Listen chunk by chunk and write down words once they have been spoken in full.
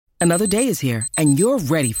Another day is here, and you're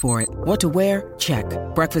ready for it. What to wear? Check.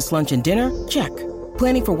 Breakfast, lunch, and dinner? Check.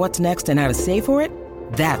 Planning for what's next and how to save for it?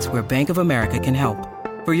 That's where Bank of America can help.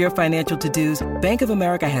 For your financial to-dos, Bank of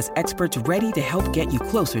America has experts ready to help get you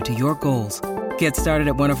closer to your goals. Get started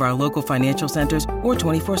at one of our local financial centers or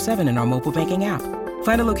 24/7 in our mobile banking app.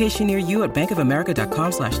 Find a location near you at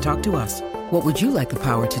bankofamerica.com/talktous. What would you like the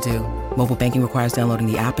power to do? Mobile banking requires downloading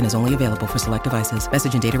the app and is only available for select devices.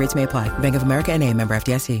 Message and data rates may apply. Bank of America N.A., member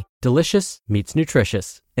FDIC. Delicious meets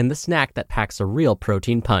nutritious in the snack that packs a real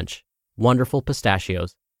protein punch. Wonderful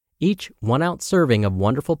Pistachios. Each 1-ounce serving of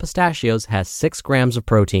Wonderful Pistachios has 6 grams of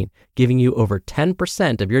protein, giving you over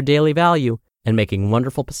 10% of your daily value and making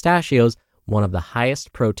Wonderful Pistachios one of the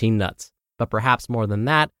highest protein nuts. But perhaps more than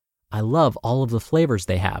that, I love all of the flavors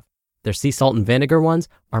they have. Their sea salt and vinegar ones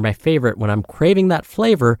are my favorite when I'm craving that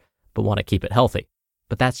flavor but want to keep it healthy.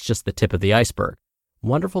 But that's just the tip of the iceberg.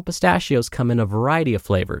 Wonderful Pistachios come in a variety of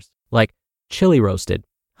flavors, like chili roasted,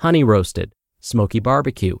 honey roasted, smoky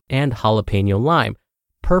barbecue, and jalapeno lime,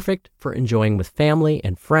 perfect for enjoying with family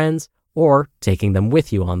and friends or taking them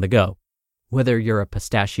with you on the go. Whether you're a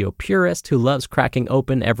pistachio purist who loves cracking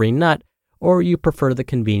open every nut, or you prefer the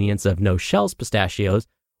convenience of no-shells pistachios,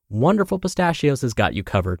 Wonderful Pistachios has got you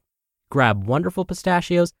covered. Grab Wonderful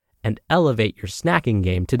Pistachios and elevate your snacking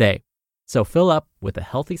game today. So fill up with a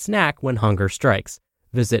healthy snack when hunger strikes.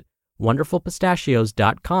 Visit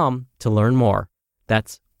wonderfulpistachios.com to learn more.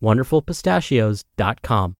 That's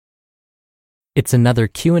wonderfulpistachios.com. It's another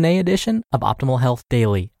Q&A edition of Optimal Health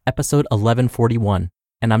Daily, episode 1141,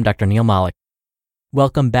 and I'm Dr. Neil Malik.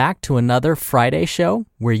 Welcome back to another Friday show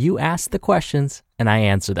where you ask the questions and I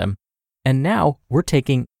answer them. And now we're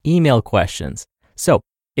taking email questions. So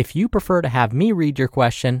if you prefer to have me read your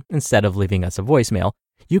question instead of leaving us a voicemail,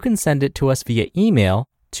 you can send it to us via email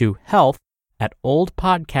to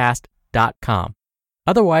health@oldpodcast.com.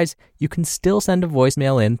 Otherwise, you can still send a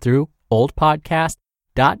voicemail in through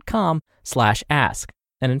oldpodcast.com/ask.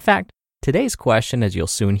 And in fact, today's question, as you'll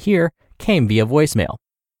soon hear, came via voicemail.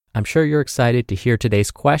 I'm sure you're excited to hear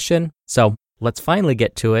today's question, so let's finally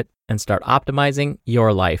get to it and start optimizing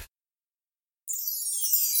your life.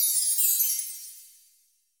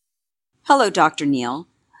 Hello, Dr. Neil.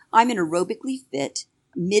 I'm an aerobically fit,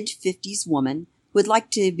 mid-50s woman who would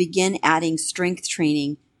like to begin adding strength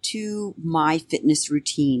training to my fitness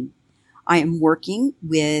routine. I am working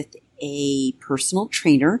with a personal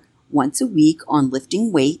trainer once a week on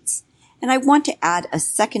lifting weights, and I want to add a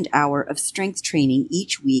second hour of strength training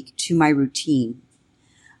each week to my routine.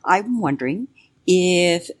 I'm wondering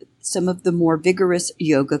if some of the more vigorous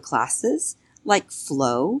yoga classes, like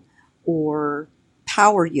flow or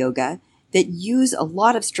power yoga, that use a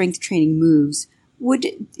lot of strength training moves would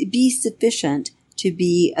be sufficient to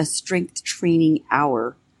be a strength training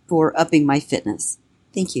hour for upping my fitness.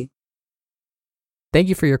 Thank you. Thank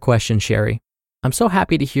you for your question, Sherry. I'm so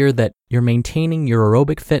happy to hear that you're maintaining your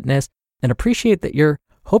aerobic fitness and appreciate that you're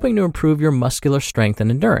hoping to improve your muscular strength and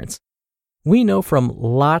endurance. We know from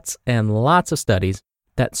lots and lots of studies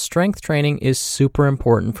that strength training is super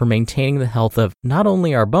important for maintaining the health of not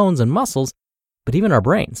only our bones and muscles, but even our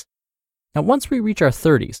brains. Now, once we reach our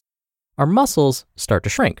 30s, our muscles start to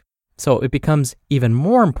shrink, so it becomes even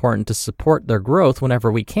more important to support their growth whenever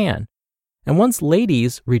we can. And once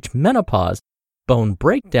ladies reach menopause, bone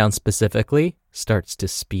breakdown specifically starts to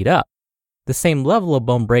speed up. The same level of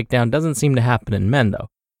bone breakdown doesn't seem to happen in men, though.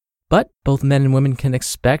 But both men and women can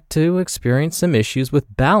expect to experience some issues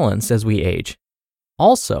with balance as we age.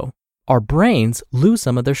 Also, our brains lose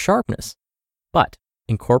some of their sharpness. But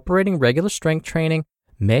incorporating regular strength training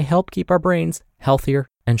may help keep our brains healthier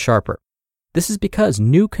and sharper. This is because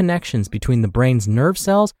new connections between the brain's nerve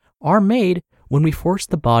cells are made when we force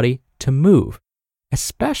the body to move,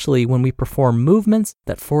 especially when we perform movements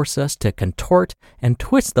that force us to contort and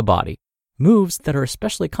twist the body, moves that are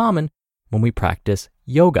especially common when we practice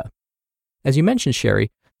yoga. As you mentioned,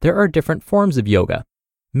 Sherry, there are different forms of yoga.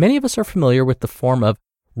 Many of us are familiar with the form of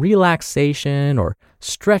relaxation or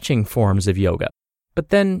stretching forms of yoga. But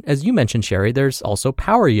then, as you mentioned, Sherry, there's also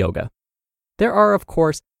power yoga. There are, of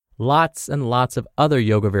course, lots and lots of other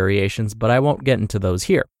yoga variations, but I won't get into those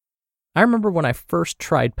here. I remember when I first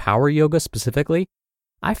tried power yoga specifically,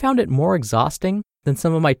 I found it more exhausting than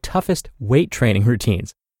some of my toughest weight training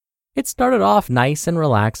routines. It started off nice and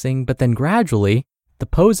relaxing, but then gradually, the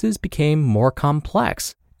poses became more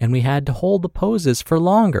complex, and we had to hold the poses for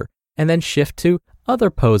longer, and then shift to other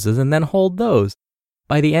poses and then hold those.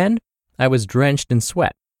 By the end, I was drenched in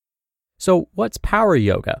sweat. So what's power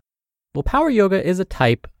yoga? Well, power yoga is a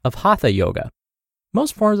type of hatha yoga.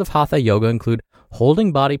 Most forms of hatha yoga include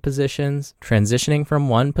holding body positions, transitioning from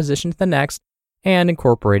one position to the next, and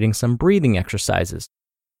incorporating some breathing exercises.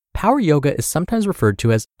 Power yoga is sometimes referred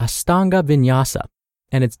to as Ashtanga Vinyasa,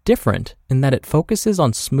 and it's different in that it focuses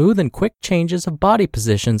on smooth and quick changes of body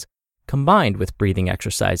positions combined with breathing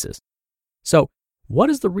exercises. So, what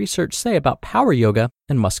does the research say about power yoga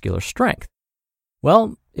and muscular strength?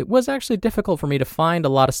 Well, it was actually difficult for me to find a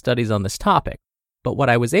lot of studies on this topic, but what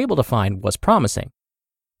I was able to find was promising.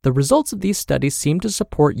 The results of these studies seem to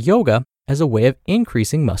support yoga as a way of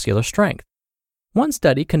increasing muscular strength. One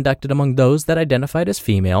study conducted among those that identified as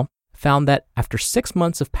female found that after 6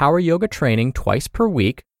 months of power yoga training twice per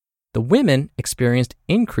week, the women experienced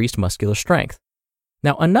increased muscular strength.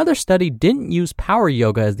 Now, another study didn't use power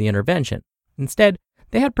yoga as the intervention. Instead,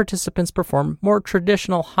 they had participants perform more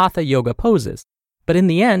traditional hatha yoga poses, but in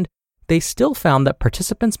the end, they still found that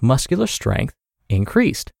participants' muscular strength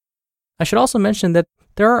increased. I should also mention that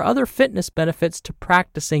there are other fitness benefits to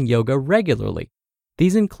practicing yoga regularly.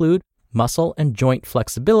 These include muscle and joint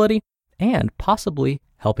flexibility and possibly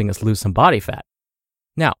helping us lose some body fat.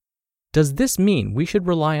 Now, does this mean we should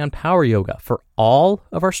rely on power yoga for all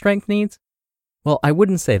of our strength needs? Well, I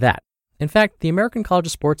wouldn't say that. In fact, the American College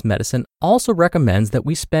of Sports Medicine also recommends that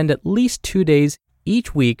we spend at least 2 days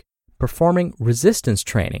each week performing resistance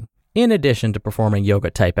training, in addition to performing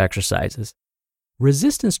yoga-type exercises.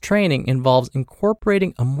 Resistance training involves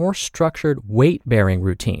incorporating a more structured weight-bearing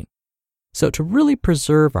routine. So to really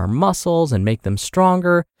preserve our muscles and make them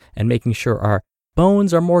stronger and making sure our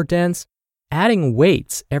bones are more dense, adding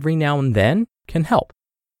weights every now and then can help.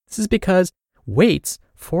 This is because weights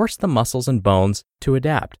force the muscles and bones to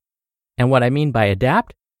adapt. And what I mean by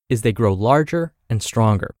adapt is they grow larger and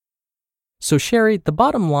stronger. So Sherry, the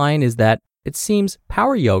bottom line is that it seems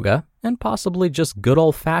power yoga and possibly just good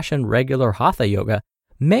old-fashioned regular hatha yoga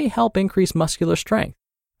may help increase muscular strength.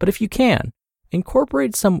 But if you can,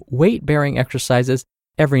 incorporate some weight-bearing exercises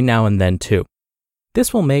every now and then too.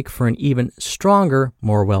 This will make for an even stronger,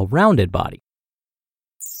 more well-rounded body.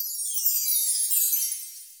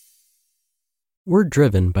 We're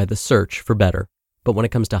driven by the search for better, but when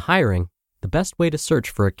it comes to hiring, the best way to search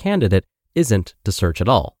for a candidate isn't to search at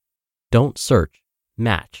all. Don't search,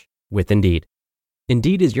 match with Indeed.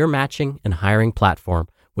 Indeed is your matching and hiring platform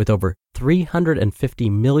with over 350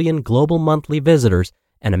 million global monthly visitors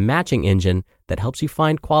and a matching engine that helps you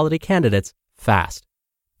find quality candidates fast.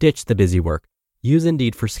 Ditch the busy work. Use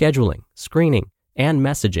Indeed for scheduling, screening, and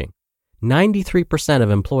messaging. 93% of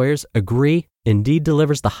employers agree Indeed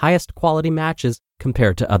delivers the highest quality matches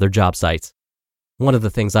compared to other job sites. One of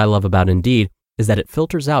the things I love about Indeed is that it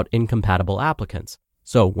filters out incompatible applicants.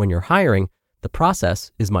 So when you're hiring, the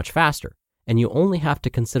process is much faster, and you only have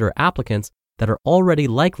to consider applicants that are already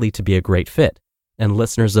likely to be a great fit. And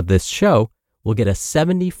listeners of this show will get a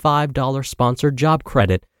 $75 sponsored job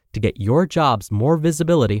credit to get your jobs more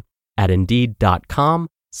visibility at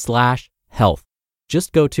Indeed.com/health.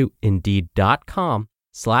 Just go to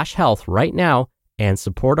Indeed.com/health right now and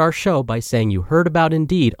support our show by saying you heard about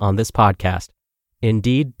Indeed on this podcast.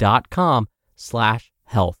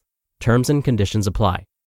 Indeed.com/health. Terms and conditions apply.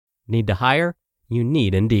 Need to hire? You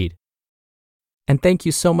need Indeed. And thank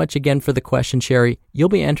you so much again for the question, Sherry. You'll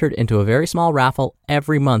be entered into a very small raffle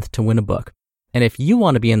every month to win a book. And if you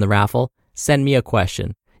want to be in the raffle, send me a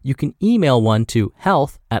question. You can email one to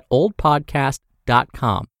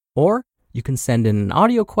health@oldpodcast.com, or you can send in an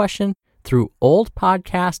audio question through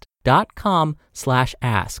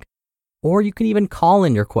oldpodcast.com/ask. Or you can even call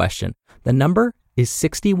in your question. The number is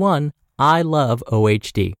 61 I love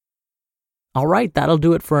OHD. All right, that'll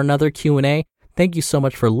do it for another Q&A. Thank you so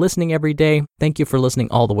much for listening every day. Thank you for listening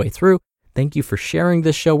all the way through. Thank you for sharing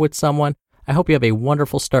this show with someone. I hope you have a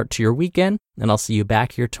wonderful start to your weekend, and I'll see you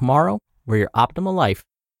back here tomorrow where your optimal life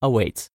awaits.